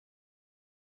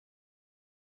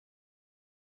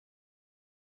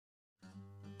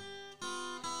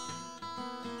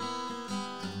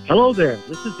Hello there,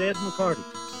 this is Ed McCarty.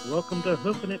 Welcome to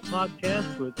HoofNit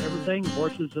Podcast with everything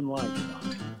horses and livestock.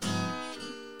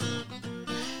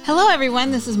 Hello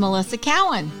everyone, this is Melissa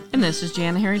Cowan. And this is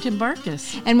Jana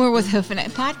Harrington-Barkus. And we're with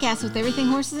HoofNit Podcast with Everything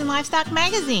Horses and Livestock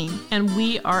magazine. And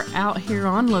we are out here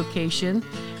on location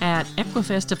at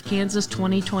Equifest of Kansas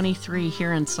 2023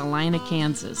 here in Salina,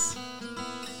 Kansas.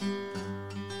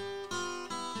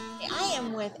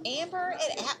 With Amber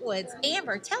at Atwoods.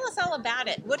 Amber, tell us all about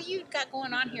it. What do you got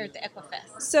going on here at the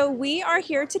Equifest? So we are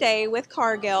here today with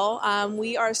Cargill.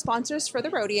 We are sponsors for the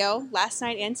rodeo last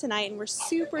night and tonight, and we're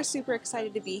super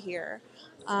excited to be here.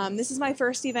 This is my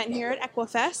first event here at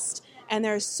Equifest, and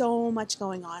there's so much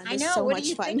going on. I know. What do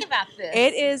you think about this?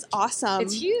 It is awesome.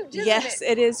 It's huge, isn't yes,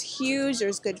 it? It is huge.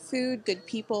 There's good food, good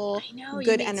people, I know,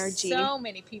 good you meet energy. So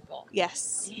many people.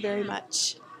 Yes, very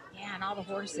much. Yeah, and all the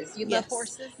horses. You love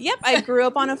horses? Yep, I grew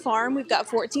up on a farm. We've got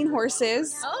 14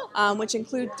 horses, Oh. which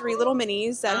include 3 little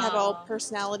minis that have all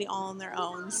personality all on their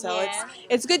own. So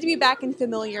it's good to be back in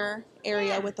familiar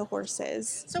area with the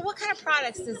horses. So what kind of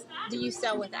products do you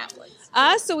sell with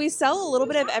Atwoods? So we sell a little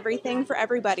bit of everything for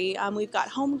everybody. We've got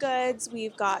home goods,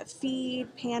 we've got feed,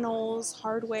 panels,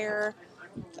 hardware.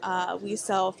 We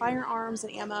sell firearms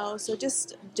and ammo. So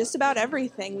just about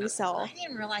everything we sell. I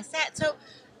didn't realize that. So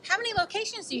how many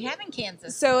locations do you have in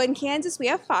Kansas? So in Kansas, we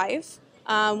have 5.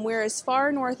 We're as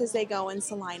far north as they go in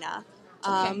Salina.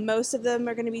 Okay. Most of them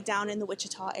are going to be down in the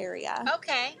Wichita area.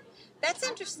 Okay. That's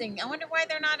interesting. I wonder why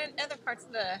they're not in other parts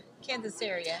of the Kansas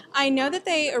area. I know that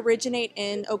they originate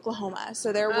in Oklahoma,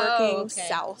 so they're working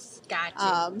south.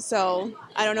 Gotcha. So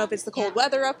I don't know if it's the cold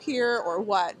weather up here or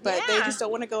what, but they just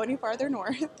don't want to go any farther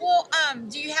north. Well,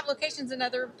 do you have locations in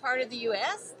other part of the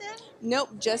U.S. then? Nope,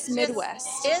 just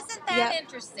Midwest. Isn't that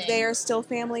interesting? They are still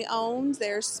family owned.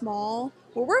 They're small.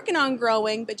 We're working on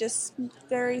growing, but just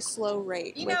very slow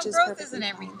rate. Which is growth isn't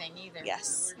everything either.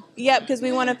 Yes. Yeah, because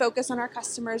we want to focus on our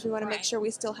customers. We want to make sure we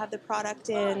still have the product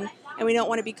in, and we don't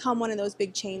want to become one of those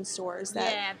big chain stores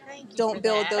that don't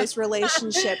build those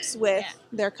relationships with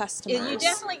their customers. You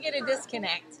definitely get a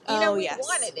disconnect. We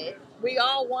wanted it. We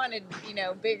all wanted,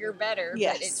 bigger, better.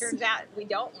 Yes. But it turns out we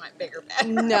don't want bigger, better.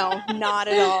 No, not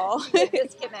at all. We get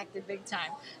disconnected big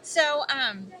time. So,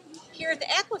 here at the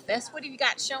Equifest, what have you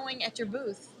got showing at your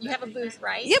booth? You have a booth,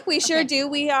 right? Yep, we sure do.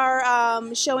 We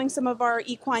are showing some of our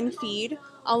equine feed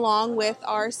along with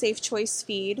our Safe Choice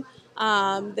feed.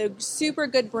 They're super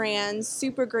good brands,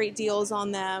 super great deals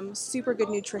on them, super good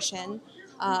nutrition.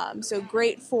 So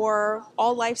great for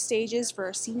all life stages,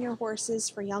 for senior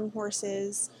horses, for young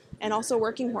horses, and also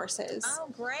working horses. Oh,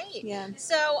 great. Yeah.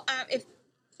 So if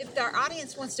our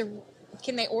audience wants to,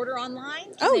 can they order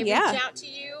online? Can they reach out to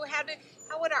you?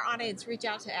 How would our audience reach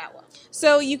out to Atwoods?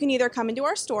 So you can either come into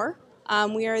our store.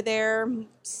 We are there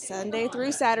Sunday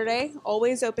through Saturday,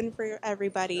 always open for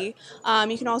everybody.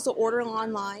 You can also order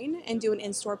online and do an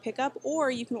in-store pickup, or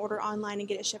you can order online and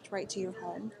get it shipped right to your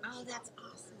home. Oh, that's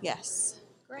awesome. Yes.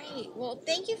 Great. Well,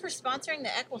 thank you for sponsoring the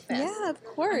Equifest. Yeah, of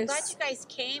course. I'm glad you guys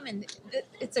came, and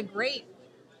it's a great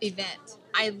event.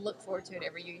 I look forward to it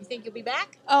every year. You think you'll be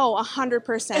back? Oh, 100%.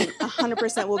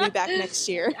 100% we'll be back next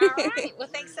year. All right. Well,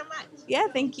 thanks so much. Yeah,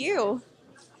 thank you.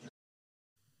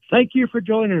 Thank you for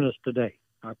joining us today.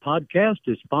 Our podcast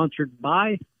is sponsored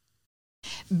by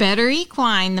Better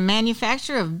Equine, the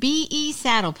manufacturer of BE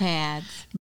saddle pads.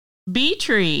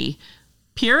 B-Tree,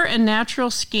 pure and natural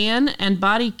skin and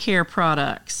body care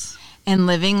products. And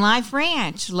Living Life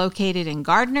Ranch, located in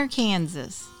Gardner,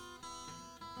 Kansas.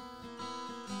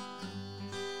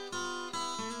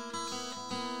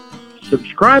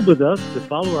 Subscribe with us to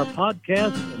follow our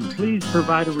podcast, and please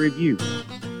provide a review.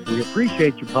 We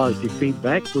appreciate your positive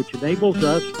feedback, which enables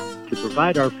us to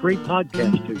provide our free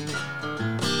podcast to you.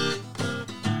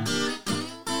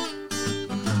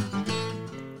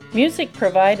 Music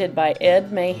provided by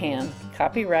Ed Mahan.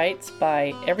 Copyrights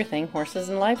by Everything Horses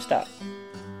and Livestock.